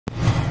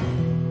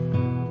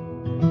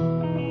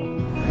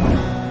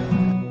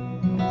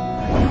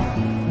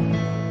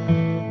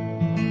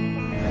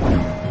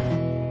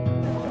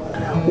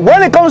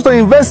when it comes to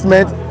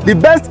investment, the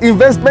best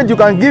investment you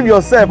can give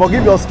yourself or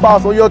give your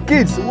spouse or your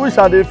kids, which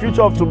are the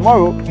future of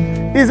tomorrow,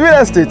 is real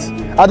estate.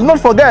 And do not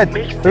forget,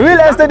 real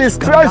estate is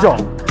treasure.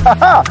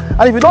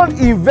 And if you don't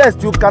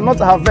invest, you cannot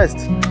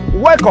harvest.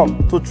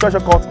 Welcome to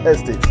Treasure Court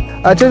Estate.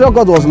 Treasure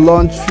Court was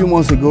launched a few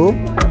months ago,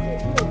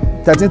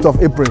 13th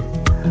of April,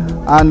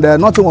 and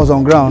nothing was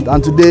on ground.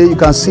 And today you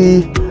can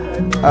see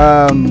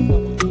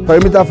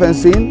perimeter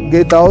fencing,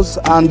 gatehouse,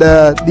 and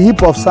the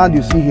heap of sand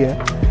you see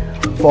here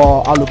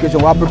for our location.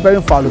 We are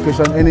preparing for our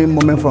location any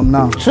moment from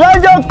now.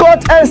 Treasure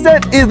Court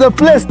Estate is the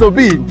place to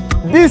be.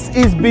 This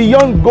is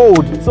beyond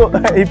gold. So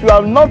if you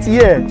are not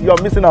here, you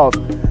are missing out.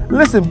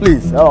 Listen,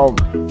 please.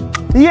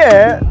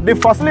 Here, the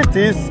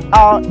facilities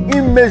are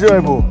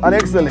immeasurable and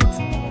excellent.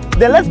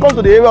 Then let's come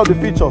to the area of the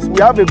features.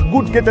 We have a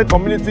good gated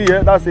community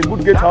here. That's a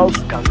good gatehouse.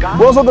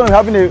 We're also going to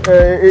have a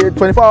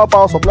 24-hour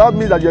power supply. That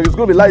means that there is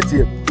going to be light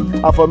here.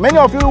 And for many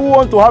of you who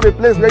want to have a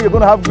place where you're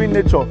going to have green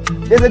nature,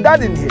 there's a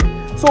garden here.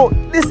 So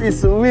this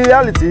is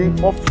reality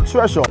of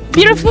Treasure.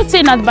 Beautiful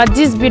thing about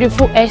this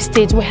beautiful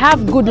estate, we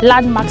have good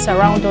landmarks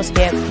around us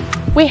here.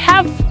 We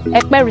have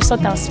Epe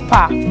Resort and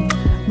Spa,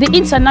 the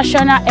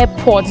international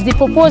airport, the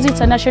proposed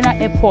international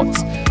airport,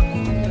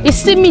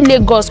 Isimi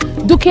Lagos,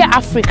 Duplexes,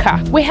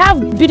 Africa. We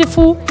have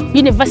beautiful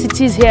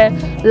universities here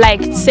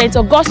like St.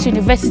 Augustine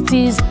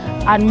Universities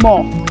and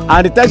more.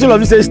 And the title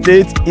of this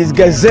estate is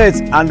Gazette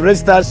and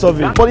Registered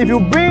Survey. But if you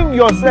bring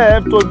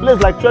yourself to a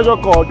place like Treasure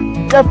Court,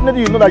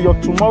 definitely you know that your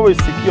tomorrow is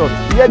secured.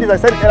 Hear this, I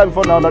said earlier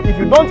before now, that if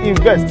you don't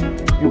invest,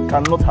 you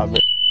cannot have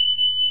it.